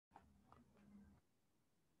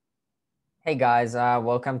Hey guys,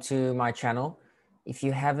 welcome to my channel. If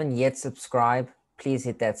you haven't yet subscribed, please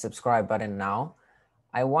hit that subscribe button now.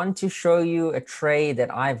 I want to show you a trade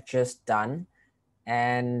that I've just done,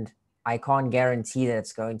 and I can't guarantee that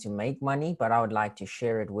it's going to make money, but I would like to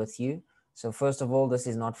share it with you. So first of all, this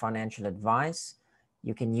is not financial advice.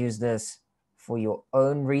 You can use this for your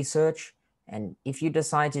own research, and if you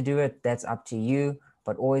decide to do it, that's up to you.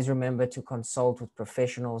 But always remember to consult with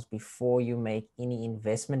professionals before you make any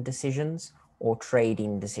investment decisions or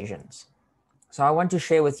trading decisions. So I want to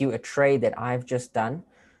share with you a trade that I've just done.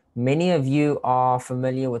 Many of you are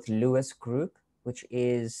familiar with Lewis Group, which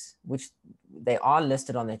they are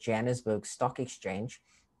listed on the Johannesburg Stock Exchange.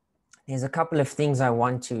 There's a couple of things I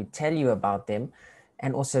want to tell you about them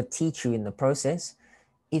and also teach you in the process.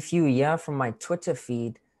 If you hear from my Twitter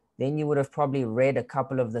feed, then you would have probably read a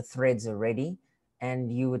couple of the threads already,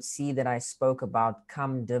 and you would see that I spoke about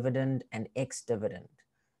cum dividend and ex dividend.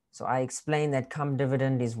 So I explained that cum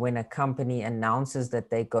dividend is when a company announces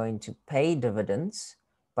that they're going to pay dividends,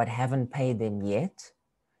 but haven't paid them yet.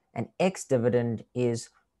 And ex dividend is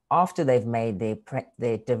after they've made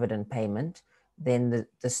their dividend payment, then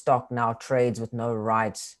the stock now trades with no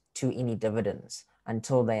rights to any dividends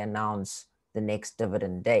until they announce the next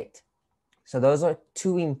dividend date. So those are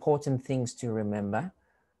two important things to remember.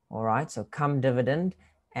 All right, so cum dividend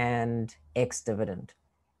and ex dividend.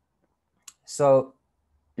 So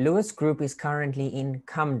Lewis Group is currently in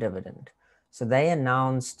cum dividend. So they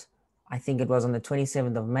announced, I think it was on the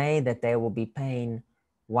 27th of May, that they will be paying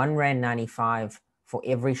R1.95 for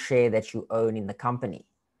every share that you own in the company.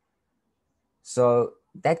 So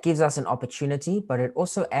that gives us an opportunity, but it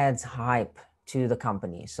also adds hype to the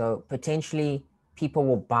company. So potentially people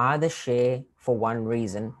will buy the share for one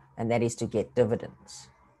reason, and that is to get dividends.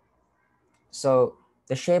 So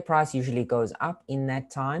the share price usually goes up in that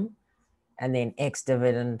time, and then ex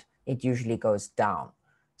dividend, it usually goes down.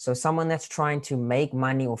 So someone that's trying to make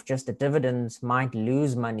money off just the dividends might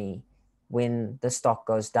lose money when the stock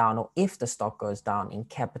goes down, or if the stock goes down, in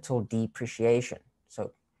capital depreciation.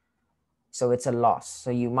 So it's a loss.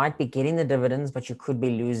 So you might be getting the dividends, but you could be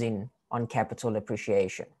losing on capital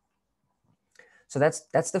appreciation. So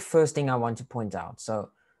that's the first thing I want to point out. So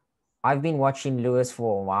I've been watching Lewis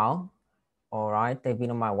for a while. All right, they've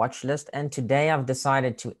been on my watch list, and today I've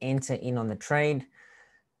decided to enter in on the trade.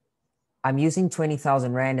 I'm using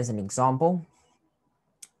 20,000 Rand as an example.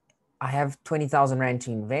 I have 20,000 Rand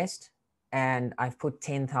to invest, and I've put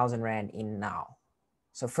 10,000 Rand in now.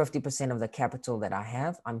 So 50% of the capital that I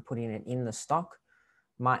have, I'm putting it in the stock.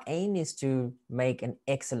 My aim is to make an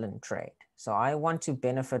excellent trade. So I want to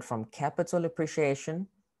benefit from capital appreciation,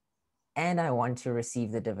 and I want to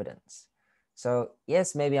receive the dividends. So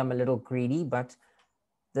yes, maybe I'm a little greedy, but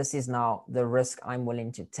this is now the risk I'm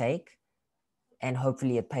willing to take, and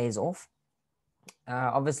hopefully it pays off.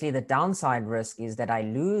 Obviously, the downside risk is that I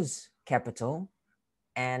lose capital,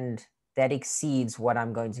 and that exceeds what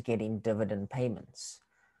I'm going to get in dividend payments.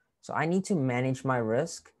 So I need to manage my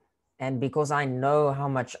risk. And because I know how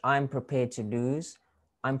much I'm prepared to lose,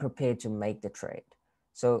 I'm prepared to make the trade.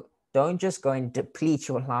 So don't just go and deplete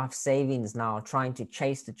your life savings now trying to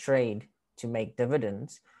chase the trade to make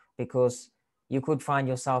dividends, because you could find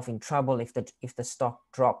yourself in trouble if the stock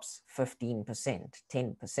drops 15%,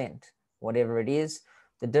 10%, whatever it is.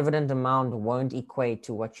 The dividend amount won't equate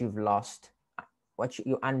to what you've lost, what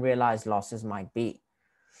your unrealized losses might be.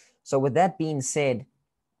 So with that being said,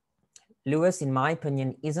 Lewis, in my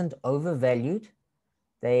opinion, isn't overvalued.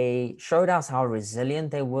 They showed us how resilient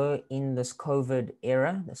they were in this COVID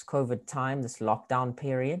era, this COVID time, this lockdown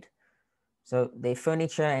period. So their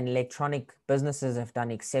furniture and electronic businesses have done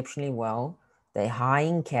exceptionally well. They're high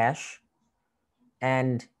in cash,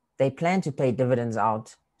 and they plan to pay dividends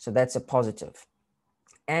out. So that's a positive.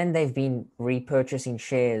 And they've been repurchasing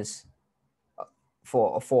shares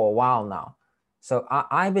for a while now. So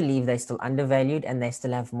I believe they're still undervalued and they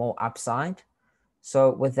still have more upside. So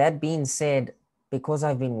with that being said, because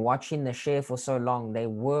I've been watching the share for so long, they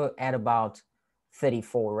were at about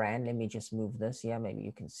 34 Rand. Let me just move this. Yeah, maybe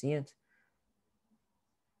you can see it.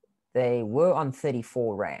 They were on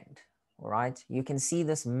 34 Rand. All right. You can see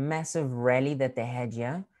this massive rally that they had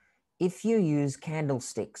here. If you use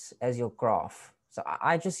candlesticks as your graph, so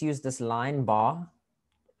I just use this line graph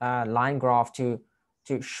to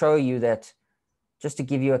show you that, just to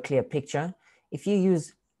give you a clear picture. If you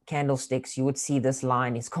use candlesticks, you would see this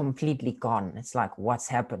line is completely gone. It's like, what's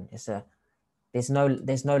happened? There's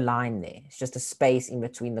no line there. It's just a space in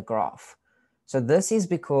between the graph. So this is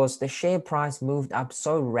because the share price moved up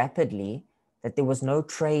so rapidly that there was no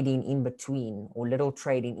trading in between, or little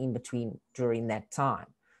trading in between during that time.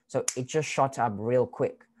 So it just shot up real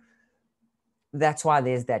quick. that's why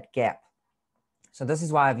there's that gap. So this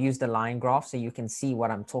is why I've used the line graph, so you can see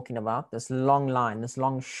what I'm talking about, this long line, this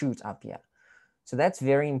long shoot up here. So that's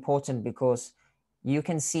very important because you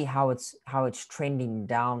can see how it's trending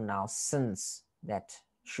down now since that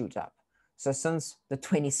shoot up. So since the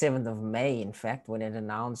 27th of May, in fact, when it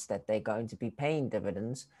announced that they're going to be paying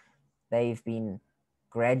dividends, they've been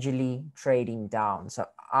gradually trading down. So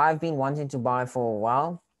I've been wanting to buy for a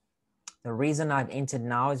while. The reason I've entered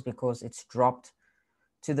now is because it's dropped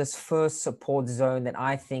to this first support zone that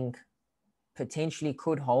I think potentially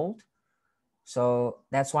could hold. So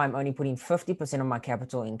that's why I'm only putting 50% of my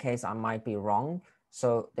capital in case I might be wrong.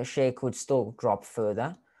 So the share could still drop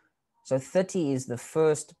further. So 30 is the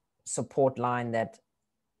first support line that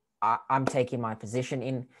I'm taking my position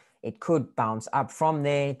in. It could bounce up from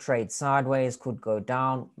there, trade sideways, could go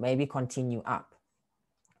down, maybe continue up.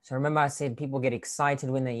 So remember I said people get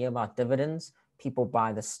excited when they hear about dividends, people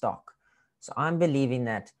buy the stock. So I'm believing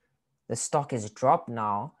that the stock is dropped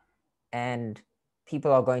now and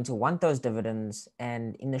people are going to want those dividends.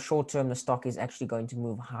 And in the short term, the stock is actually going to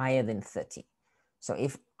move higher than 30. So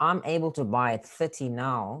if I'm able to buy at 30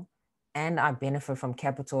 now and I benefit from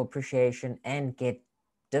capital appreciation and get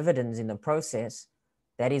dividends in the process,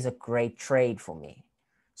 that is a great trade for me.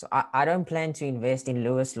 So I don't plan to invest in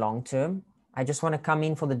Lewis long term. I just want to come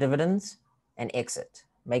in for the dividends and exit,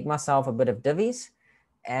 make myself a bit of divvies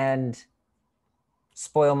and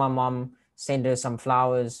spoil my mom, send her some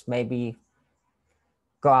flowers, maybe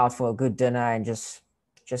go out for a good dinner and just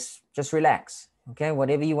relax. Okay,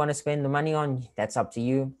 whatever you want to spend the money on, that's up to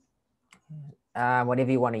you.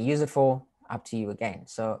 Whatever you want to use it for, up to you again.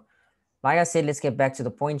 So like I said, let's get back to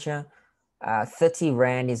the point here. 30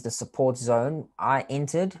 Rand is the support zone. I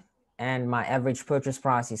entered and my average purchase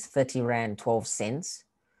price is 30 Rand 12 cents.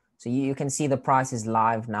 So you can see the price is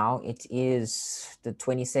live now. It is the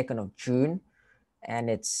 22nd of June and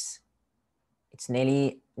it's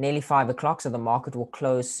nearly 5 o'clock. So the market will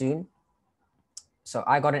close soon. So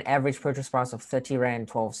I got an average purchase price of 30 Rand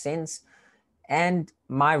 12 cents. And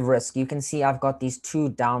my risk, you can see I've got these two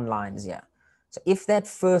down lines here. So if that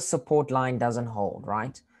first support line doesn't hold,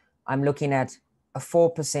 right, I'm looking at a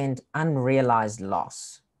 4% unrealized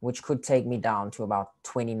loss, which could take me down to about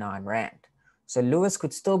 29 Rand. So Lewis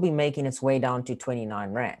could still be making its way down to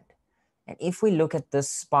 29 Rand. And if we look at this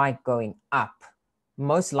spike going up,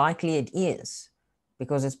 most likely it is,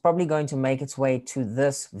 because it's probably going to make its way to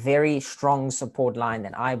this very strong support line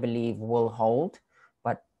that I believe will hold.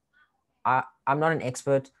 But I'm not an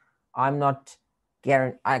expert. I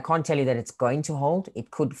can't tell you that it's going to hold. It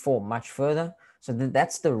could fall much further. So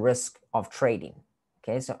that's the risk of trading.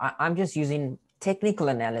 Okay, so I'm just using technical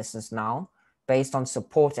analysis now based on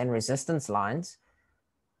support and resistance lines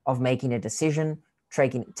of making a decision,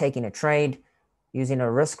 taking a trade, using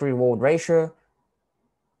a risk reward ratio.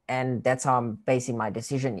 And that's how I'm basing my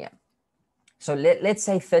decision here. So let's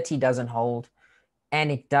say 30 doesn't hold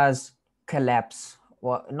and it does collapse.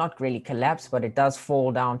 Well, not really collapse, but it does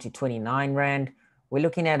fall down to 29 Rand. We're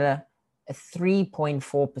looking at a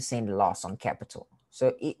 3.4% loss on capital.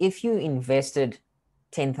 So if you invested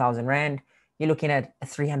 10,000 Rand, you're looking at a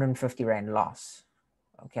 350 Rand loss.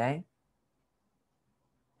 Okay.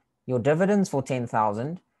 Your dividends for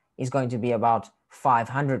 10,000 is going to be about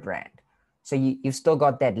 500 Rand. So you've still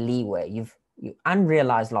got that leeway. You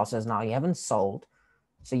unrealized losses now. You haven't sold.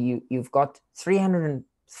 So you've got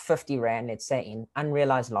 350 Rand, let's say, in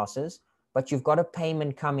unrealized losses, but you've got a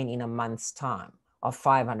payment coming in a month's time of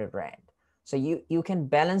 500 Rand. So you can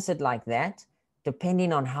balance it like that,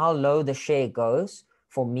 depending on how low the share goes.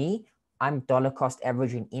 For me, I'm dollar cost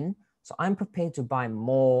averaging in. So I'm prepared to buy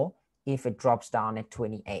more if it drops down at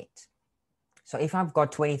 28. So if I've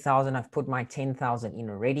got 20,000, I've put my 10,000 in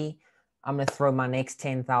already. I'm going to throw my next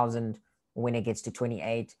 10,000 when it gets to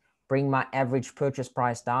 28, bring my average purchase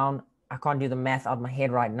price down. I can't do the math out of my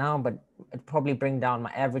head right now, but it'd probably bring down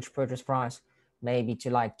my average purchase price maybe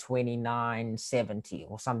to like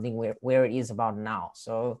 29.70 or something where it is about now.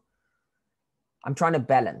 So I'm trying to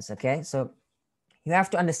balance, okay? So you have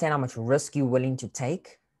to understand how much risk you're willing to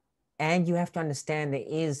take, and you have to understand there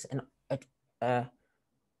is a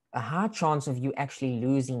high chance of you actually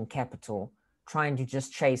losing capital trying to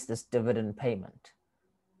just chase this dividend payment.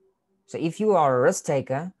 So if you are a risk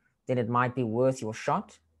taker, then it might be worth your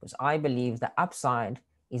shot, because I believe the upside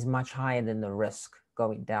is much higher than the risk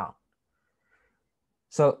going down.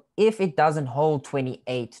 So if it doesn't hold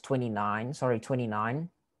 29,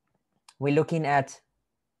 we're looking at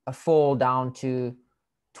a fall down to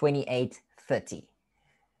 28.30.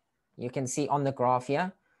 You can see on the graph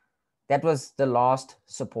here, that was the last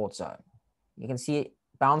support zone. You can see it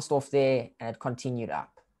bounced off there and it continued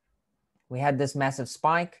up. We had this massive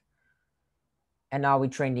spike, and now we're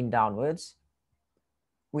trending downwards.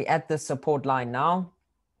 We're at the support line now,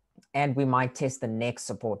 and we might test the next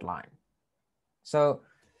support line. So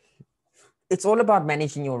it's all about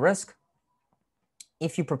managing your risk.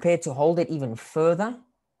 If you're prepared to hold it even further,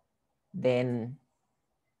 then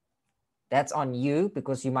that's on you,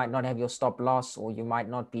 because you might not have your stop loss, or you might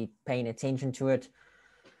not be paying attention to it.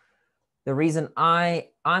 The reason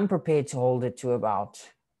I'm prepared to hold it to about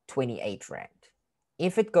 28 Rand.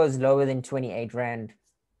 If it goes lower than 28 Rand,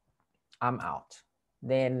 I'm out.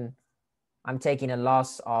 Then I'm taking a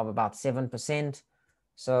loss of about 7%.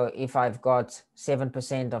 So if I've got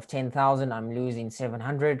 7% of 10,000, I'm losing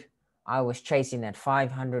 700. I was chasing that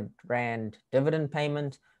 500 Rand dividend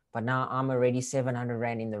payment, but now I'm already 700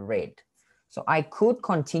 Rand in the red. So I could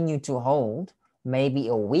continue to hold. Maybe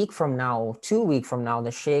a week from now or 2 weeks from now,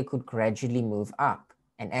 the share could gradually move up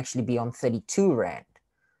and actually be on 32 Rand.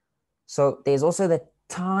 So there's also the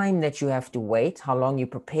time that you have to wait, how long you're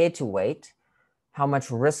prepared to wait, how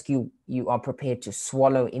much risk you are prepared to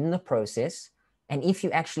swallow in the process, and if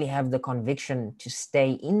you actually have the conviction to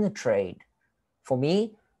stay in the trade. For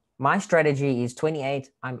me, my strategy is 28,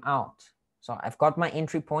 I'm out. So I've got my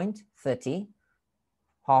entry point, 30,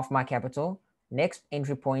 half my capital. Next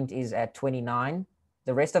entry point is at 29,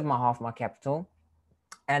 the rest of my half my capital.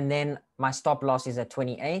 And then my stop loss is at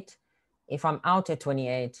 28. If I'm out at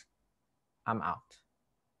 28, I'm out.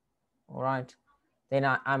 All right. Then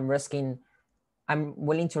I'm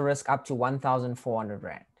willing to risk up to 1,400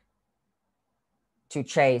 Rand to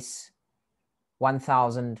chase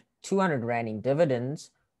 1,200 Rand in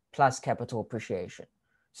dividends plus capital appreciation.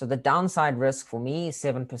 So the downside risk for me is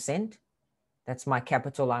 7%. That's my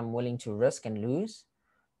capital I'm willing to risk and lose.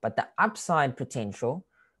 But the upside potential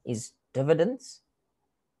is dividends.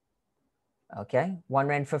 Okay,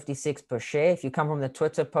 1.56 Rand per share. If you come from the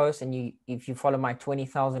Twitter post and if you follow my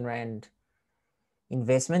 20,000 Rand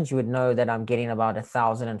investment, you would know that I'm getting about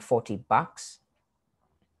 $1,040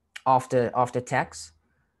 after tax.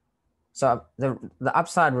 So the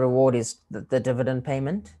upside reward is the dividend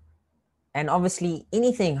payment. And obviously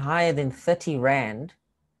anything higher than 30 Rand,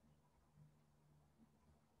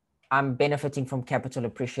 I'm benefiting from capital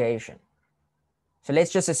appreciation. So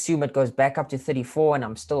let's just assume it goes back up to 34 and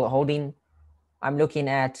I'm still holding. I'm looking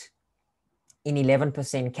at an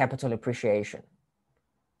 11% capital appreciation.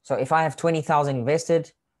 So if I have 20,000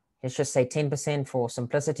 invested, let's just say 10% for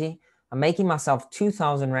simplicity, I'm making myself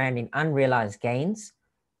 2,000 Rand in unrealized gains,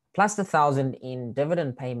 plus the 1,000 in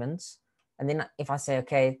dividend payments. And then if I say,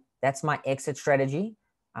 okay, that's my exit strategy,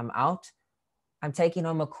 I'm out, I'm taking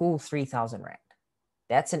home a cool 3,000 Rand.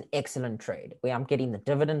 That's an excellent trade where I'm getting the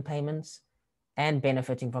dividend payments and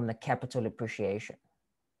benefiting from the capital appreciation.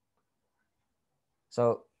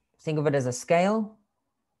 So think of it as a scale,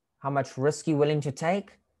 how much risk you're willing to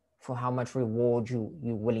take for how much reward you're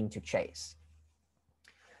willing to chase.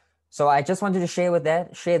 So I just wanted to share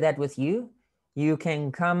that with you. You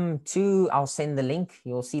can come to, I'll send the link.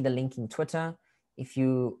 You'll see the link in Twitter. If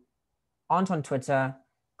you aren't on Twitter,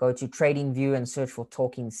 go to TradingView and search for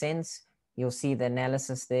Talking Sense. You'll see the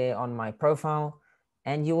analysis there on my profile,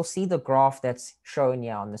 and you'll see the graph that's shown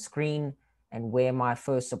here on the screen and where my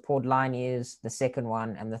first support line is, the second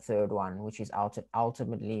one, and the third one, which is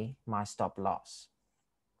ultimately my stop loss.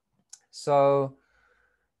 So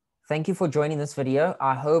thank you for joining this video.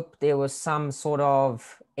 I hope there was some sort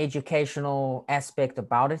of educational aspect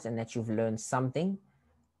about it and that you've learned something.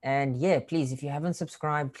 And yeah, please, if you haven't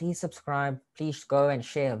subscribed, please subscribe. Please go and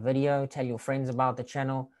share a video. Tell your friends about the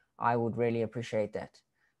channel. I would really appreciate that.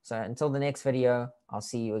 So until the next video, I'll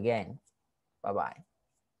see you again. Bye-bye.